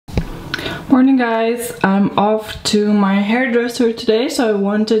Morning guys, I'm off to my hairdresser today, so I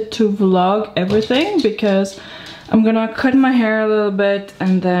wanted to vlog everything because I'm gonna cut my hair a little bit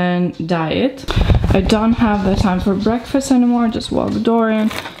and then dye it. I don't have the time for breakfast anymore, just walk the door in,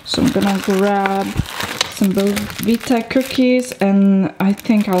 so I'm gonna grab some lvte cookies and I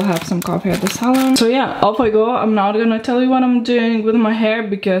think I'll have some coffee at the salon. So yeah, off I go. I'm not gonna tell you what I'm doing with my hair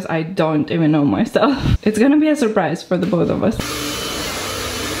because I don't even know myself. It's gonna be a surprise for the both of us.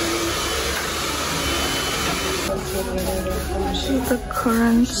 The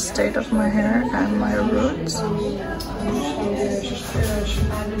current state of my hair and my roots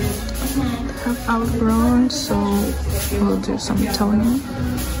have outgrown, so we'll do some toning.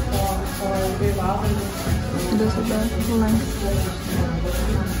 This is the length.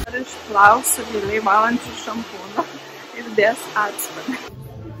 Išplausiu giliai valančių šampūną ir dės atspalvį.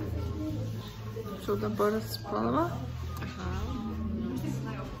 Čia dabar spalva.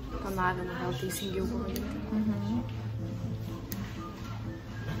 Panavimą gal teisingiau buvo.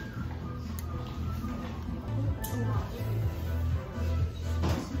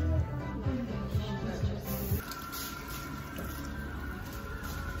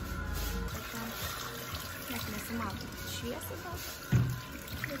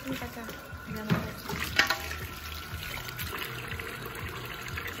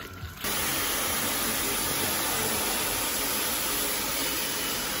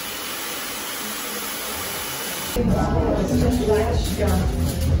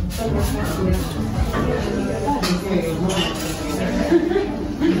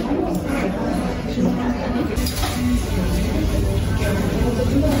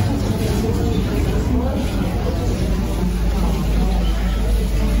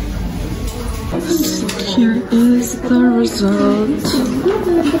 Here is the result.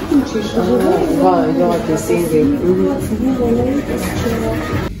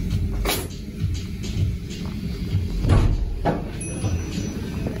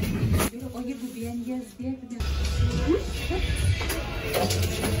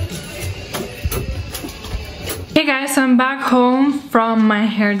 Hey guys, I'm back home from my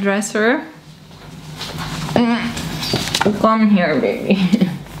hairdresser. Come here, baby.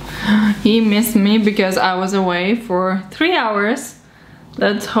 He missed me because I was away for 3 hours.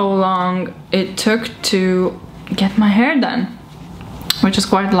 That's how long it took to get my hair done, which is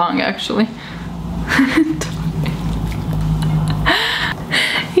quite long actually.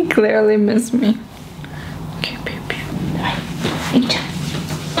 He clearly missed me. Okay, baby.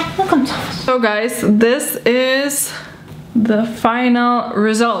 So guys, this is the final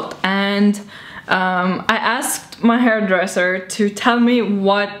result, and I asked my hairdresser to tell me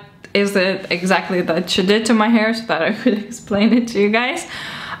what is it exactly that she did to my hair so that I could explain it to you guys.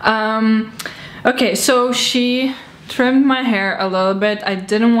 Okay, so she trimmed my hair a little bit. I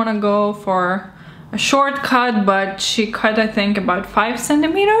didn't want to go for a short cut, but she cut I think about 5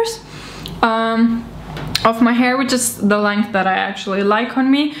 centimeters of my hair, which is the length that I actually like on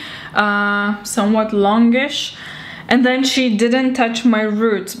me, somewhat longish. And then she didn't touch my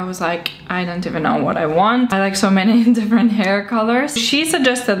roots. I was like, I don't even know what I want. I like so many different hair colors. She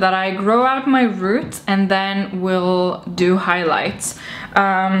suggested that I grow out my roots and then we'll do highlights,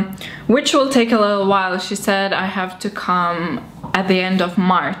 which will take a little while. She said I have to come at the end of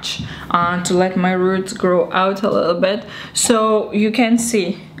March to let my roots grow out a little bit. So you can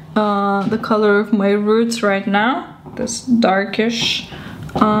see the color of my roots right now, this darkish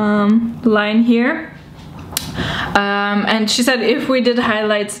line here. And she said if we did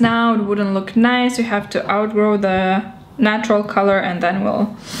highlights now it wouldn't look nice, you have to outgrow the natural color and then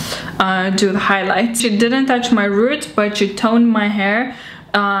we'll do the highlights. She didn't touch my roots, but she toned my hair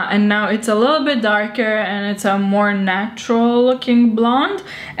and now it's a little bit darker and it's a more natural looking blonde,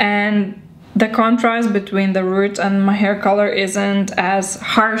 and the contrast between the roots and my hair color isn't as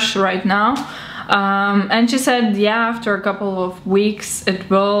harsh right now. And she said, yeah, after a couple of weeks it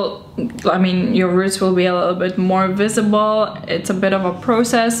will, I mean, your roots will be a little bit more visible. It's a bit of a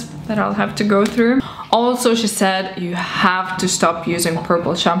process that I'll have to go through. Also, she said you have to stop using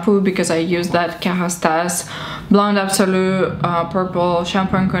purple shampoo because I use that Kerastase Blonde Absolute purple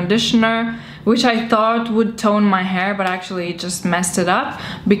shampoo and conditioner, which I thought would tone my hair, but actually it just messed it up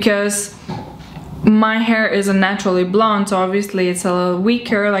because my hair is a naturally blonde, so obviously it's a little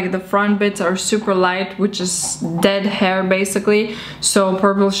weaker. Like the front bits are super light, which is dead hair basically, so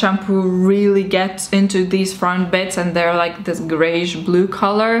purple shampoo really gets into these front bits and they're like this grayish blue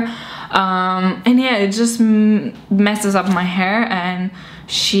color, and yeah, it just messes up my hair, and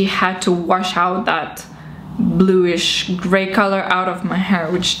she had to wash out that bluish gray color out of my hair,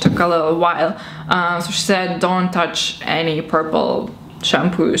 which took a little while. So she said don't touch any purple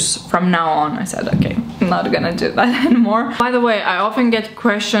shampoos from now on. I said, okay, I'm not gonna do that anymore. By the way, I often get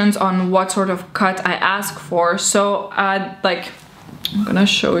questions on what sort of cut I ask for. So like, I'm gonna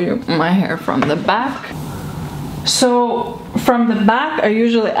show you my hair from the back. So from the back, I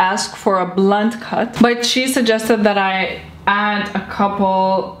usually ask for a blunt cut, but she suggested that I add a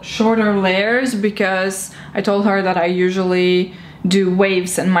couple shorter layers because I told her that I usually do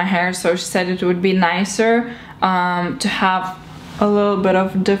waves in my hair, so she said it would be nicer to have a little bit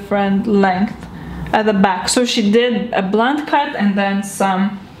of different length at the back. So she did a blunt cut and then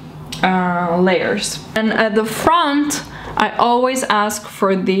some layers. And at the front, I always ask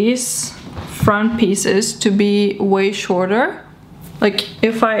for these front pieces to be way shorter. Like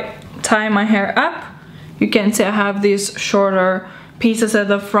if I tie my hair up, you can see I have these shorter pieces at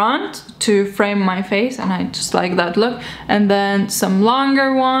the front to frame my face, and I just like that look. And then some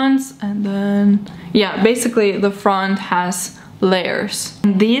longer ones, and then yeah, basically the front has layers.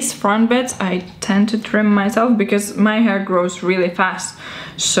 These front bits I tend to trim myself because my hair grows really fast,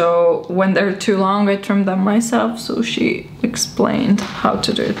 so when they're too long I trim them myself. So she explained how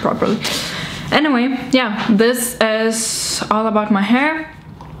to do it properly. Anyway, yeah, this is all about my hair.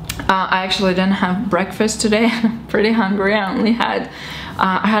 I actually didn't have breakfast today. I'm pretty hungry. I only had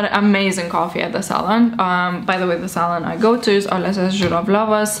I had amazing coffee at the salon. By the way, the salon I go to is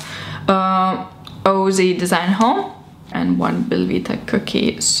Lovas, Rosie Design Home, and one lvte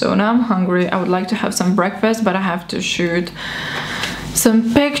cookie. So now I'm hungry. I would like to have some breakfast, but I have to shoot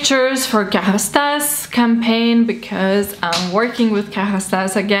some pictures for Kerastase campaign because I'm working with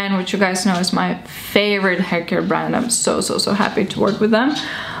Kerastase again, which you guys know is my favorite haircare brand. I'm so happy to work with them.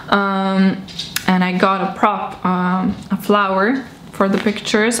 And I got a prop, a flower for the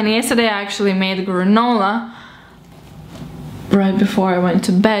pictures. And yesterday I actually made granola right before I went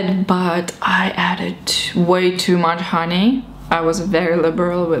to bed, but I added way too much honey. I was very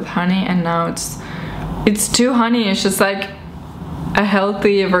liberal with honey, and now it's too honey. It's just like a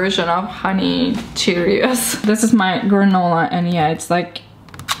healthy version of honey Cheerios. This is my granola, and yeah, it's like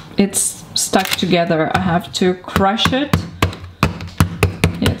it's stuck together. I have to crush it.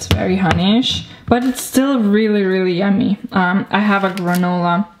 Yeah, it's very honeyish, but it's still really yummy. I have a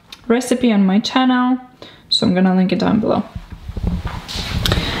granola recipe on my channel, so I'm gonna link it down below.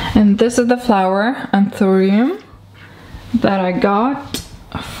 And this is the flower, Atoir, that I got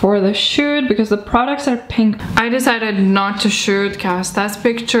for the shoot because the products are pink. I decided not to shoot Kerastase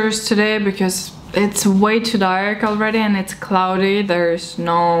pictures today because it's way too dark already and it's cloudy. There's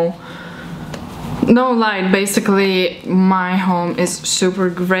no light. Basically my home is super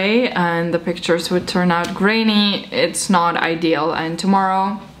gray and the pictures would turn out grainy. It's not ideal, and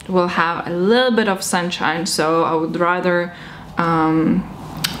tomorrow we'll have a little bit of sunshine, so I would rather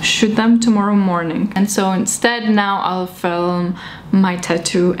shoot them tomorrow morning. And so instead now I'll film my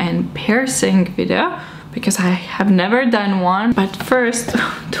tattoo and piercing video because I have never done one. But first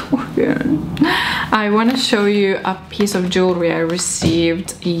I want to show you a piece of jewelry I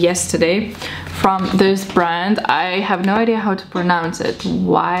received yesterday from this brand. I have no idea how to pronounce it.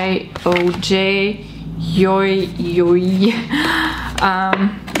 Y-O-J Yoy.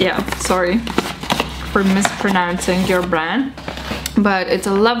 Yeah, sorry for mispronouncing your brand, but it's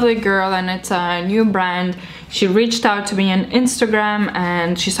a lovely girl and it's a new brand. She reached out to me on Instagram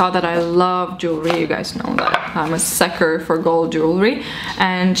and she saw that I love jewelry. You guys know that I'm a sucker for gold jewelry,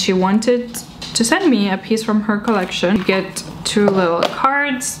 and she wanted to send me a piece from her collection. You get 2 little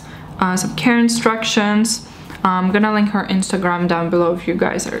cards, some care instructions. I'm gonna link her Instagram down below if you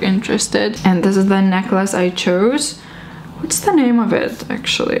guys are interested. And this is the necklace I chose. What's the name of it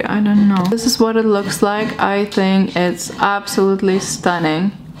actually? I don't know. This is what it looks like. I think it's absolutely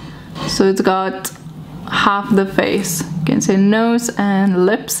stunning. So it's got half the face. You can say nose and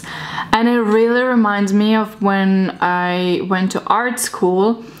lips. And it really reminds me of when I went to art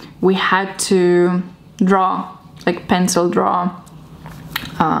school. We had to draw, like pencil draw,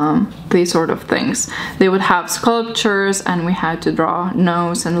 these sort of things. They would have sculptures and we had to draw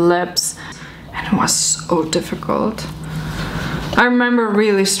nose and lips, and it was so difficult. I remember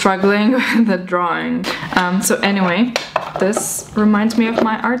really struggling with the drawing. So anyway, this reminds me of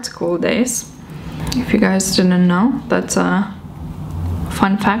my art school days. If you guys didn't know, that's a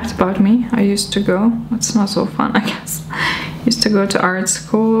fun fact about me. I used to go, it's not so fun I guess, used to go to art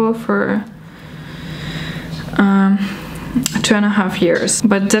school for 2.5 years,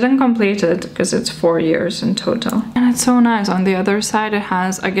 but didn't complete it because it's 4 years in total. And it's so nice. On the other side it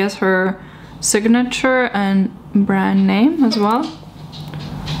has, I guess, her signature and brand name as well.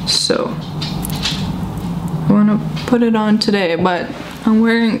 So I want to put it on today, but I'm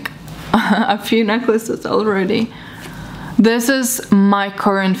wearing a few necklaces already. This is my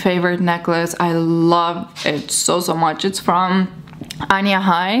current favorite necklace. I love it so much. It's from Anya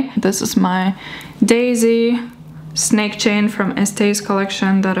High. This is my daisy snake chain from Estée's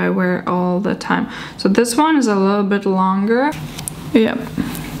collection that I wear all the time. So this one is a little bit longer. Yep,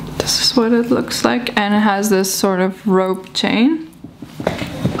 this is what it looks like, and it has this sort of rope chain.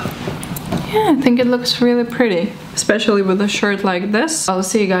 Yeah, I think it looks really pretty, especially with a shirt like this. I'll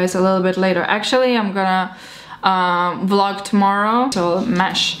see you guys a little bit later. Actually, I'm gonna vlog tomorrow, so I'll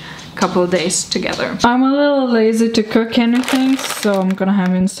mash a couple of days together. I'm a little lazy to cook anything, so I'm gonna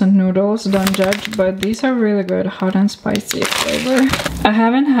have instant noodles, don't judge, but these are really good, hot and spicy flavor. I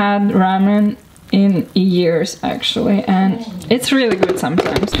haven't had ramen in years actually, and it's really good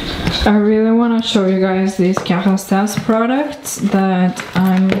sometimes. I really want to show you guys these Kerastase products that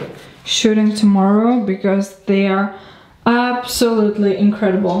I'm shooting tomorrow because they are absolutely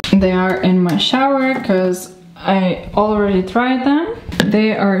incredible. They are in my shower because I already tried them.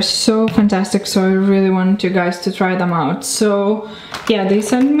 They are so fantastic, so I really want you guys to try them out. So yeah, they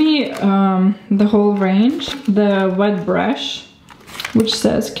sent me the whole range, the wet brush, which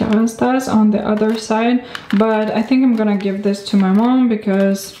says Kerastase on the other side, but I think I'm gonna give this to my mom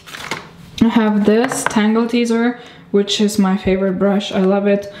because I have this Tangle Teaser, which is my favorite brush. I love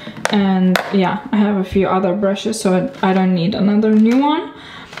it, and yeah, I have a few other brushes, so I don't need another new one.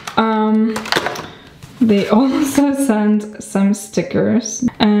 They also sent some stickers,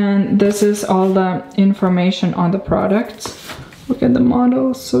 and this is all the information on the products. Look at the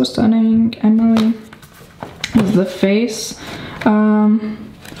model, so stunning. Emily is the face. And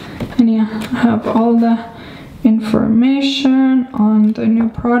yeah, I have all the information on the new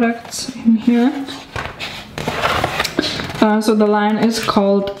products in here. So the line is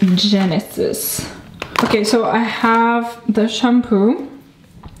called Genesis. Okay, so I have the shampoo.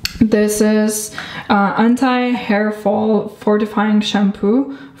 This is anti-hair fall fortifying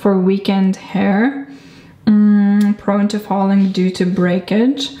shampoo for weekend hair, prone to falling due to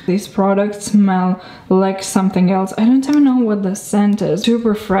breakage. These products smell like something else. I don't even know what the scent is.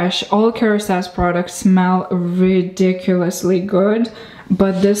 Super fresh. All Kerastase products smell ridiculously good,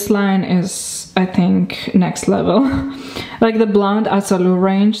 but this line is, I think, next level. Like the Blonde Absolute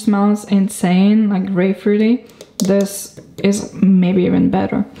range smells insane, like grapefruity. This is maybe even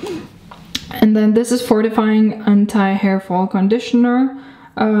better. And then this is fortifying anti-hair fall conditioner,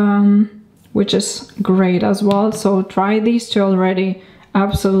 which is great as well. So try these two already,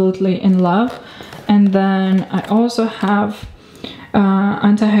 absolutely in love. And then I also have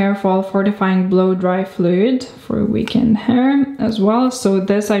anti-hair fall fortifying blow dry fluid for weekend hair as well. So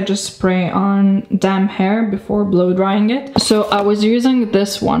this I just spray on damp hair before blow drying it. So I was using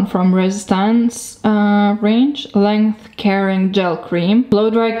this one from Resistance range, Length Caring Gel Cream, blow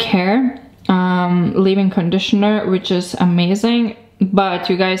dry care, leave-in conditioner, which is amazing. But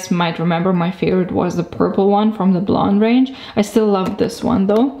you guys might remember my favorite was the purple one from the Blonde range. I still love this one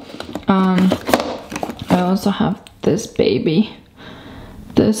though. I also have this baby.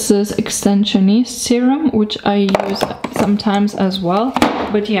 This is Extensionist serum, which I use sometimes as well.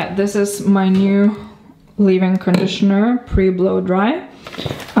 But yeah, this is my new leave-in conditioner, pre-blow dry.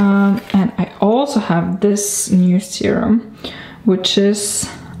 And I also have this new serum, which is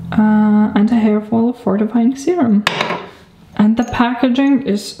anti-hair fall fortifying serum. And the packaging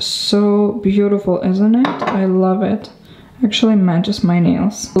is so beautiful, isn't it? I love it. Actually matches my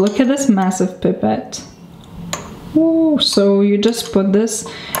nails. Look at this massive pipette. Ooh, so you just put this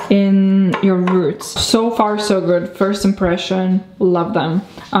in your roots. So far so good. First impression, love them.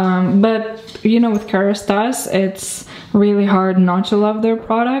 But you know, with Kerastase, it's really hard not to love their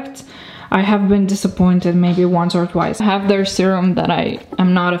product. I have been disappointed maybe once or twice. I have their serum that I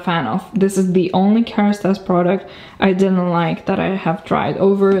am not a fan of. This is the only Kerastase product I didn't like that I have tried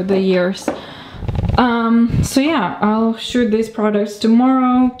over the years. So yeah, I'll shoot these products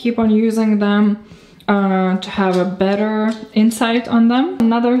tomorrow, keep on using them to have a better insight on them.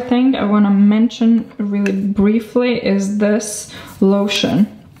 Another thing I want to mention really briefly is this lotion.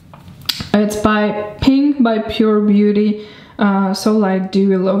 It's by Pink by Pure Beauty. So Light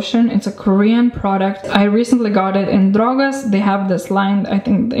Dewy Lotion. It's a Korean product. I recently got it in Drogas. They have this line. I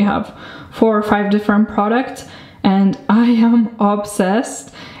think they have 4 or 5 different products, and I am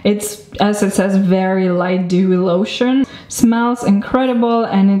obsessed. It's, as it says, very light dewy lotion. Smells incredible,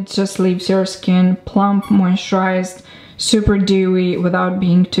 and it just leaves your skin plump, moisturized, super dewy without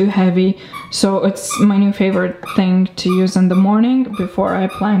being too heavy. So it's my new favorite thing to use in the morning before I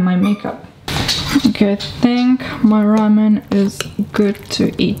apply my makeup. Okay, I think my ramen is good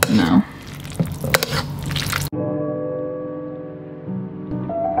to eat now.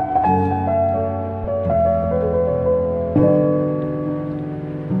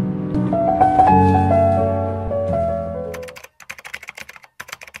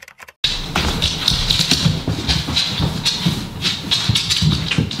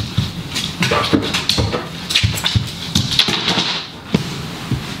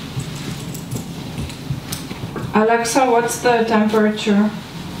 Alexa, what's the temperature?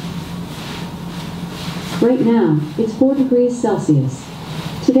 Right now, it's 4 degrees Celsius.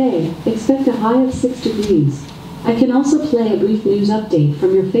 Today, expect a high of 6 degrees. I can also play a brief news update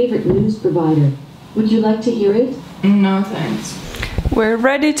from your favorite news provider. Would you like to hear it? No, thanks. We're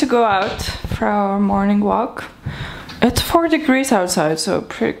ready to go out for our morning walk. It's 4 degrees outside, so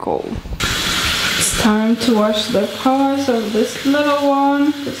pretty cold. It's time to wash the paws of this little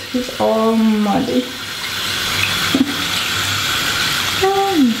one because he's all muddy.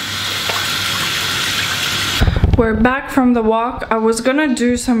 We're back from the walk. I was gonna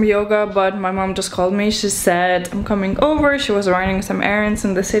do some yoga, but my mom just called me. She said I'm coming over. She was running some errands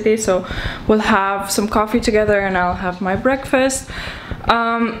in the city, so we'll have some coffee together and I'll have my breakfast.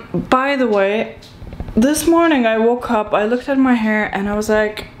 By the way, this morning I woke up, I looked at my hair and I was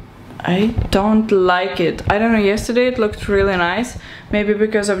like, I don't like it. I don't know, yesterday it looked really nice, maybe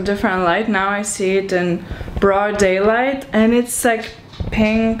because of different light. Now I see it in broad daylight and it's like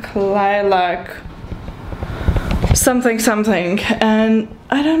pink, lilac, something something, and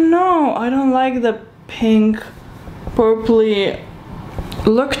I don't know, I don't like the pink purpley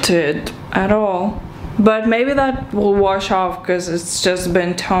look to it at all, but maybe that will wash off because it's just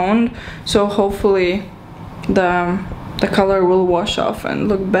been toned, so hopefully the color will wash off and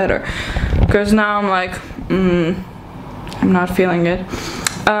look better, because now I'm like I'm not feeling it.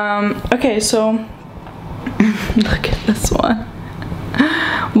 Okay, so look at this one.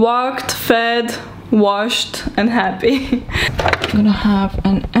 Walked, fed, washed and happy. I'm gonna have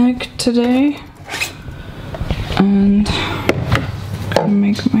an egg today and gonna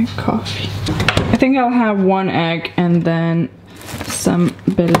make my coffee. I think I'll have one egg and then some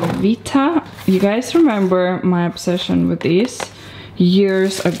lvte. You guys remember my obsession with these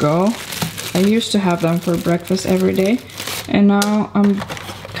years ago? I used to have them for breakfast every day and now I'm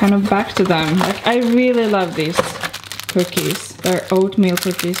kind of back to them. Like, I really love these cookies. They're oatmeal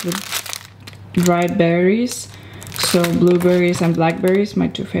cookies with dried berries, so blueberries and blackberries, my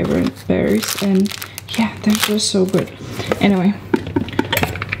two favorite berries, and yeah, they're just so good. Anyway,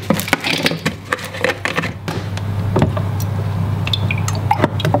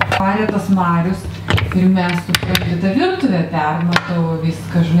 Tas Marius ir mes suprantate virtuvę permatau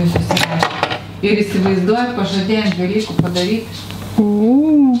viską, žinai, susirašę. Ir įsivaizduoju, pažadėjant dalykų padaryti.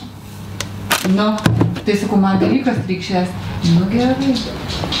 Nu, tai sakau, man dalykas reikšės. Nu gerai.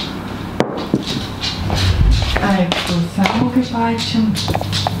 Ai, klausiau, kaip ačiū.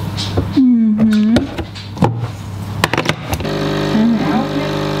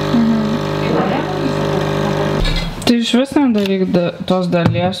 Tai iš vis nedaryk tos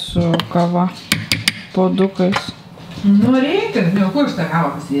dalies su kava puodukais. Nu reikia, ne, kur aš tą kavą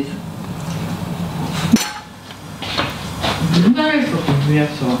pasidėsiu? Na, aišku,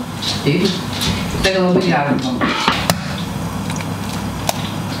 pažiūrėsiu. Tai labai gerai man.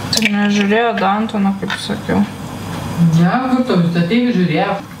 Tai nežiūrėjo Dantono, kaip sakiau. Ne, kur tau jūs atėjai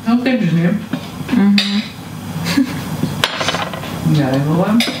žiūrėjo. Nu, taip žinai. Gerai,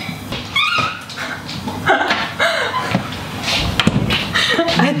 galvojam.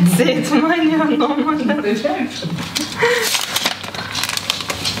 Atseit man jo nuomonę.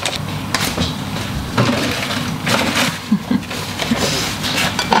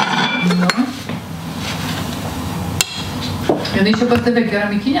 Jinai čia pas tave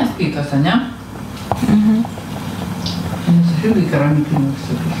keramikinės skaitosi, ne? Nes aš irgi keramikinės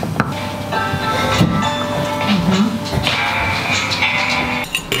sakysiu.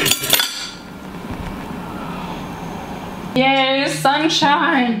 Yay,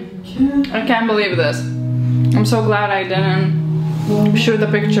 sunshine! I can't believe this. I'm so glad I didn't shoot the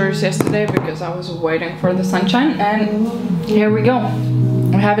pictures yesterday because I was waiting for the sunshine, and here we go.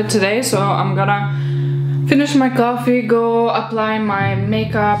 I have it today, so I'm gonna finish my coffee, go apply my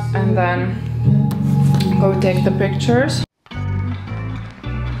makeup, and then go take the pictures.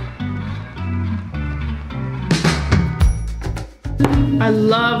 I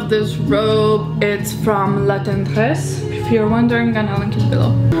love this robe. It's from Tendresse. If you're wondering, I'm gonna link it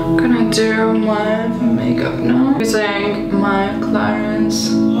below. I'm gonna do my makeup now using my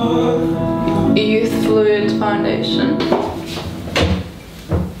Clarins Youth Fluid Foundation.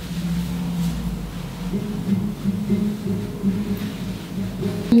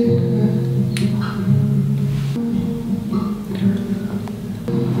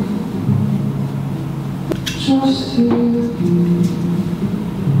 Trust you.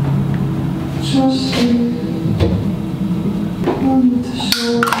 Trust you. Want to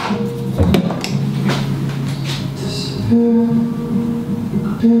show.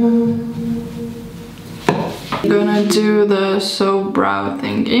 I'm gonna do the soap brow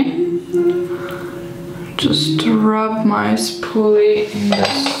thingy. Just rub my spoolie in the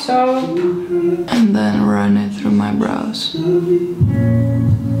soap and then run it through my brows.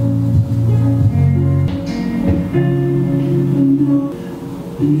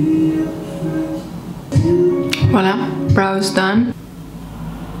 Voila, brows done.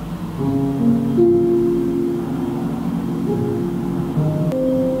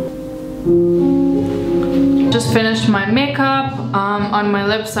 Just finished my makeup. On my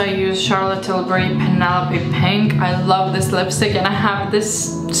lips I use Charlotte Tilbury Penelope Pink. I love this lipstick, and I have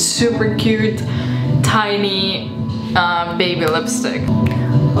this super cute tiny baby lipstick.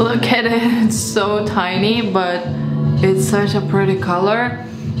 Look at it, it's so tiny, but it's such a pretty color.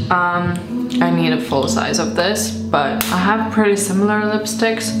 I need a full size of this, but I have pretty similar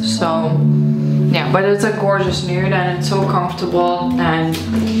lipsticks, so yeah, but it's a gorgeous nude and it's so comfortable, and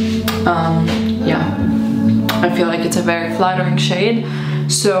yeah, I feel like it's a very flattering shade.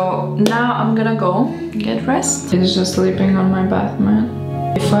 So now I'm gonna go get dressed. He's just sleeping on my bath mat.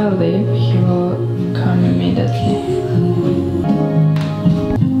 If I leave, he will come immediately.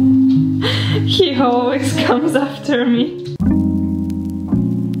 He always comes after me.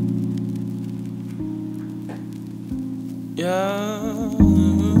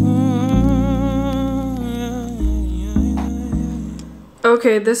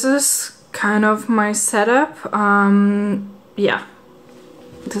 Okay, this is kind of my setup. Yeah,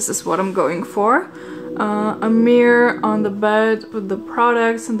 this is what I'm going for. A mirror on the bed with the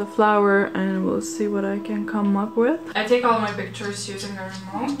products and the flower, and we'll see what I can come up with. I take all my pictures using a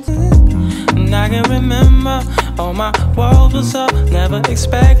remote. And I can remember all my world was up, never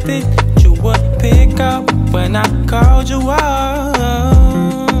expected you would pick up when I called you up.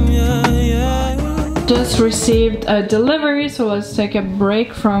 Yeah, yeah. Just received a delivery, so let's take a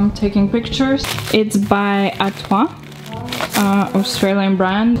break from taking pictures. It's by Atoir, Australian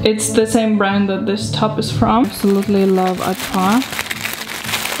brand. It's the same brand that this top is from. Absolutely love Atoir.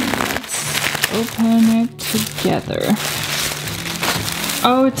 Let's open it together.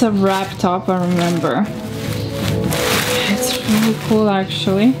 Oh, it's a wrap top, I remember. It's really cool,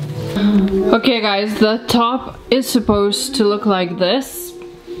 actually. Okay guys, the top is supposed to look like this.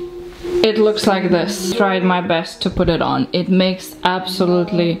 It looks like this. Tried my best to put it on. It makes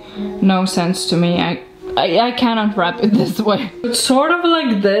absolutely no sense to me. I cannot wrap it this way. It's sort of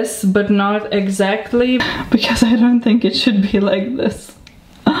like this, but not exactly, because I don't think it should be like this.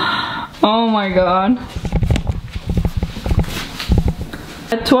 Oh my god.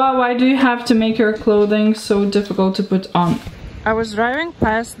 Atoir, why do you have to make your clothing so difficult to put on? I was driving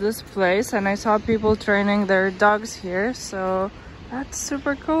past this place and I saw people training their dogs here, so that's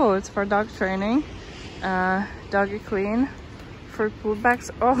super cool. It's for dog training. Doggy clean, for food bags.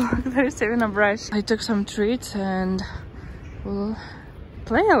 Oh look, there's even a brush. I took some treats and we'll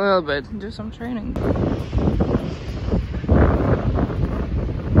play a little bit, do some training.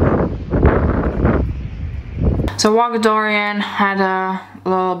 So walked Dorian, had a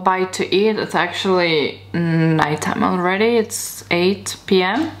little bite to eat. It's actually nighttime already. It's 8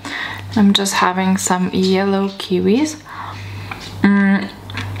 p.m. I'm just having some yellow kiwis.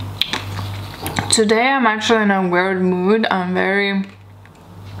 Today I'm actually in a weird mood. I'm very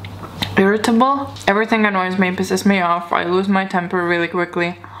irritable. Everything annoys me, pisses me off. I lose my temper really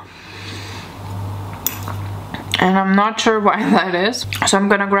quickly. And I'm not sure why that is. So I'm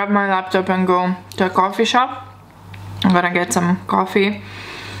gonna grab my laptop and go to a coffee shop. I'm gonna get some coffee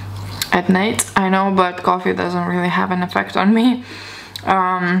at night, I know, but coffee doesn't really have an effect on me.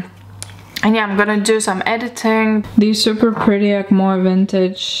 And yeah, I'm gonna do some editing. These super pretty, like more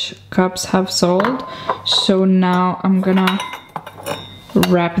vintage cups have sold, so now I'm gonna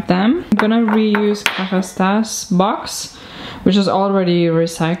wrap them. I'm gonna reuse Kerastase box, which is already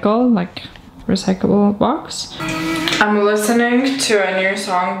recycled, like recyclable box. I'm listening to a new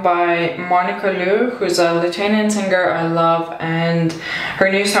song by Monica Liu, who's a Lithuanian singer I love, and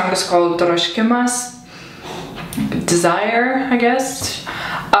her new song is called Troškimas, Desire, I guess.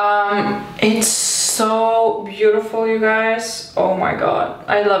 It's so beautiful, you guys. Oh my god,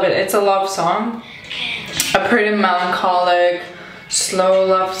 I love it. It's a love song, a pretty melancholic, slow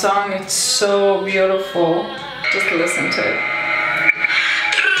love song. It's so beautiful. Just listen to it.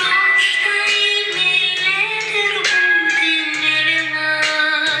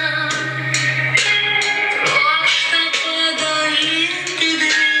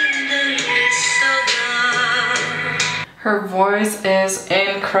 Her voice is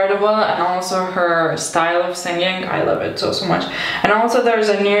incredible, and also her style of singing, I love it so much. And also there's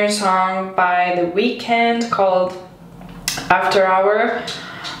a new song by The Weeknd called After Hour,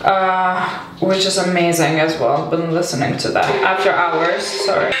 which is amazing as well. Been listening to that. After Hours,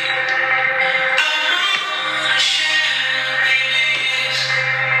 sorry.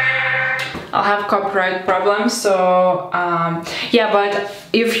 I'll have copyright problems. So yeah, but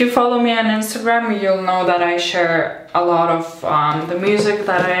if you follow me on Instagram, you'll know that I share a lot of the music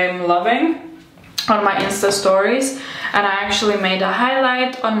that I'm loving on my Insta stories. And I actually made a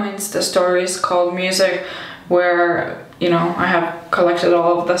highlight on my Insta stories called music, where, you know, I have collected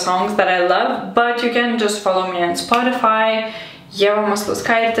all of the songs that I love. But you can just follow me on Spotify, Yeva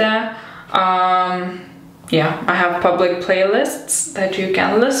Masluskaite. Yeah, I have public playlists that you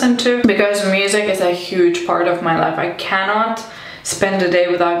can listen to, because music is a huge part of my life. I cannot spend a day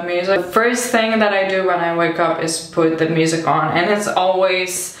without music. The first thing that I do when I wake up is put the music on, and it's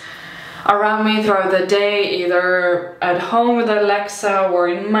always around me throughout the day, either at home with Alexa or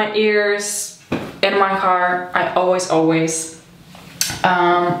in my ears, in my car. I always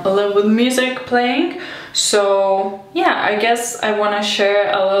live with music playing. So yeah, I guess I want to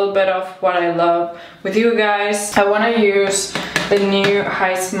share a little bit of what I love with you guys. I want to use the new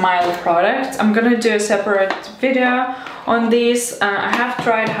Hismile product. I'm gonna do a separate video on these. I have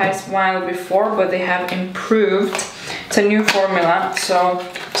tried Hismile before, but they have improved. It's a new formula, so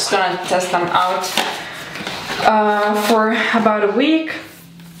I'm just gonna test them out for about a week.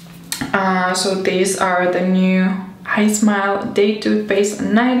 So these are the new Hismile Day Toothpaste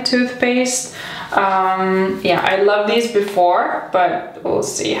and Night Toothpaste. Yeah, I love these before, but we'll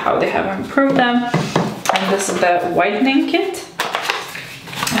see how they have improved them. And this is the whitening kit.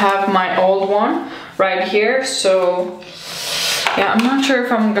 I have my old one right here, so yeah, I'm not sure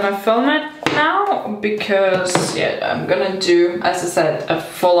if I'm gonna film it now, because yeah, I'm gonna do, as I said, a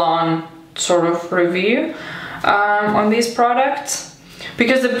full-on sort of review on these products.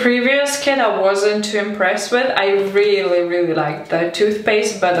 Because the previous kit I wasn't too impressed with. I really liked the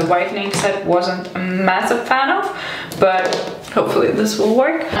toothpaste, but the whitening set wasn't a massive fan of. But hopefully this will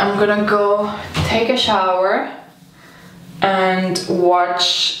work. I'm gonna go take a shower and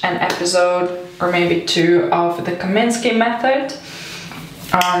watch an episode or maybe two of the Kaminsky Method.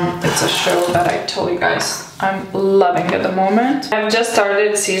 It's a show that I told you guys I'm loving at the moment. I've just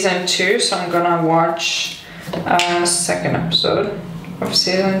started season 2, so I'm gonna watch a second episode of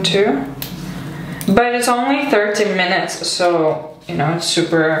season 2, but it's only 30 minutes, so you know, it's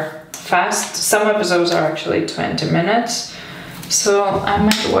super fast. Some episodes are actually 20 minutes, so I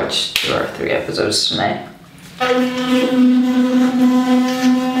might watch 2 or 3 episodes tonight. I'm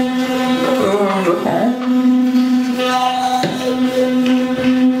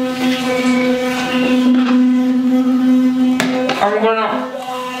gonna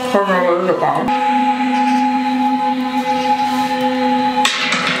turn over the balm.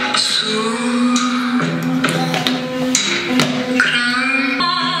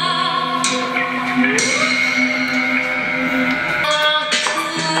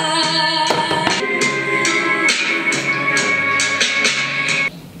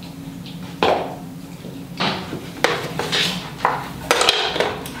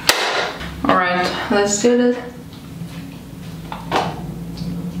 Let's do this.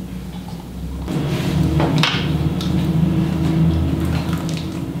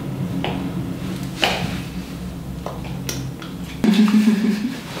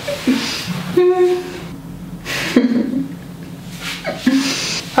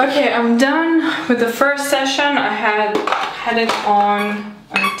 Okay, I'm done with the first session. I had it on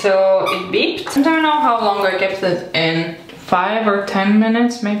until it beeped. I don't know how long I kept it in. 5 or 10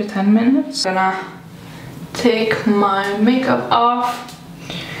 minutes, maybe 10 minutes. I'm gonna take my makeup off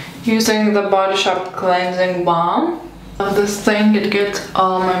using the Body Shop cleansing balm. This thing, it gets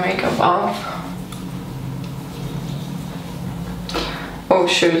all my makeup off. Oh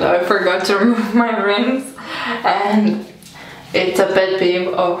shoot, I forgot to remove my rings, and it's a pet peeve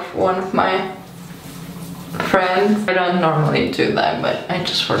of one of my friends. I don't normally do that, but I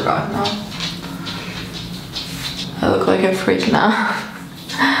just forgot now. I look like a freak now.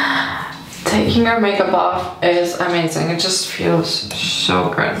 Taking our makeup off is amazing. It just feels so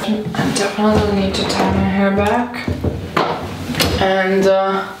good. I definitely need to tie my hair back. And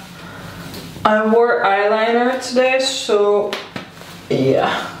I wore eyeliner today, so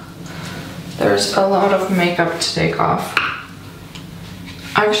yeah. There's a lot of makeup to take off.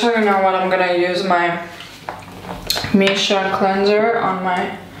 Actually, you know what? I'm gonna use my Misha cleanser on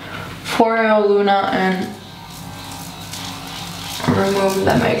my Foreo Luna and remove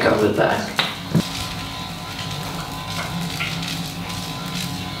the makeup with that.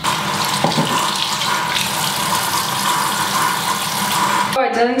 Oh,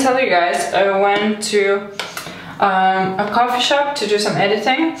 I didn't tell you guys, I went to a coffee shop to do some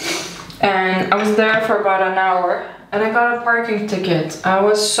editing, and I was there for about an hour, and I got a parking ticket. I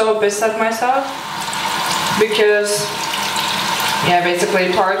was so pissed at myself because yeah,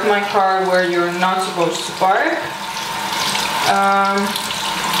 basically parked my car where you're not supposed to park.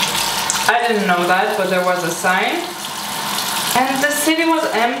 I didn't know that, but there was a sign. And the city was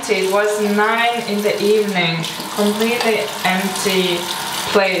empty. It was 9 in the evening. Completely empty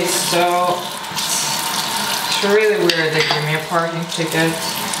place. So it's really weird they give me a parking ticket.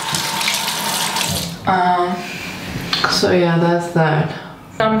 So yeah, that's that.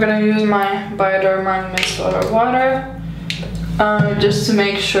 I'm gonna use my Bioderma micellar water just to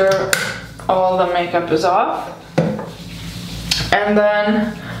make sure all the makeup is off. And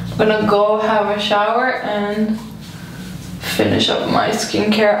then I'm gonna go have a shower and finish up my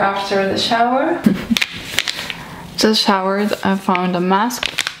skincare after the shower. Just showered. I found a mask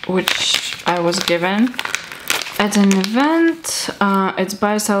which I was given at an event. It's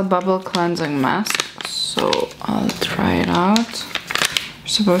Biocell Bubble Cleansing Mask, so I'll try it out. You're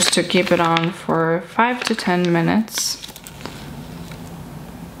supposed to keep it on for 5 to 10 minutes.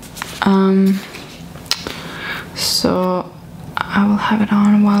 So I will have it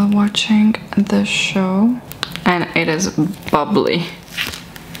on while watching the show. And it is bubbly.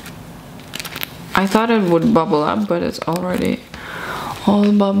 I thought it would bubble up, but it's already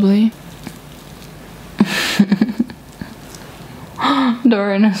all bubbly.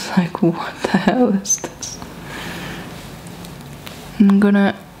 Dorian is like, what the hell is this? I'm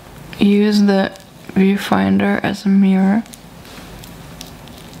gonna use the viewfinder as a mirror.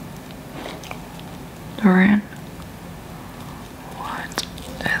 Dorian, what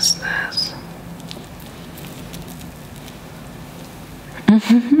is this?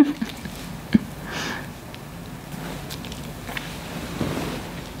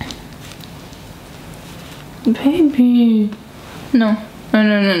 Baby, no.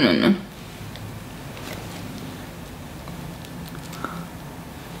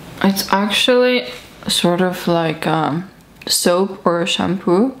 It's actually sort of like soap or a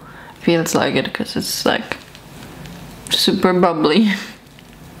shampoo. Feels like it because it's like super bubbly.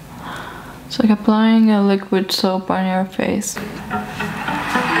 It's like applying a liquid soap on your face.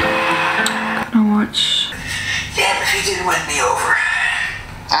 Gonna watch. Damn if you didn't win me over.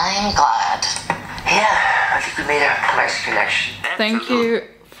 I'm glad. Yeah, I think we made a nice connection. Thank you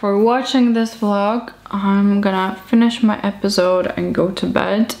for watching this vlog. I'm gonna finish my episode and go to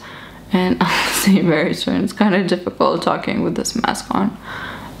bed. And I'll see you very soon. It's kind of difficult talking with this mask on.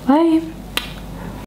 Bye.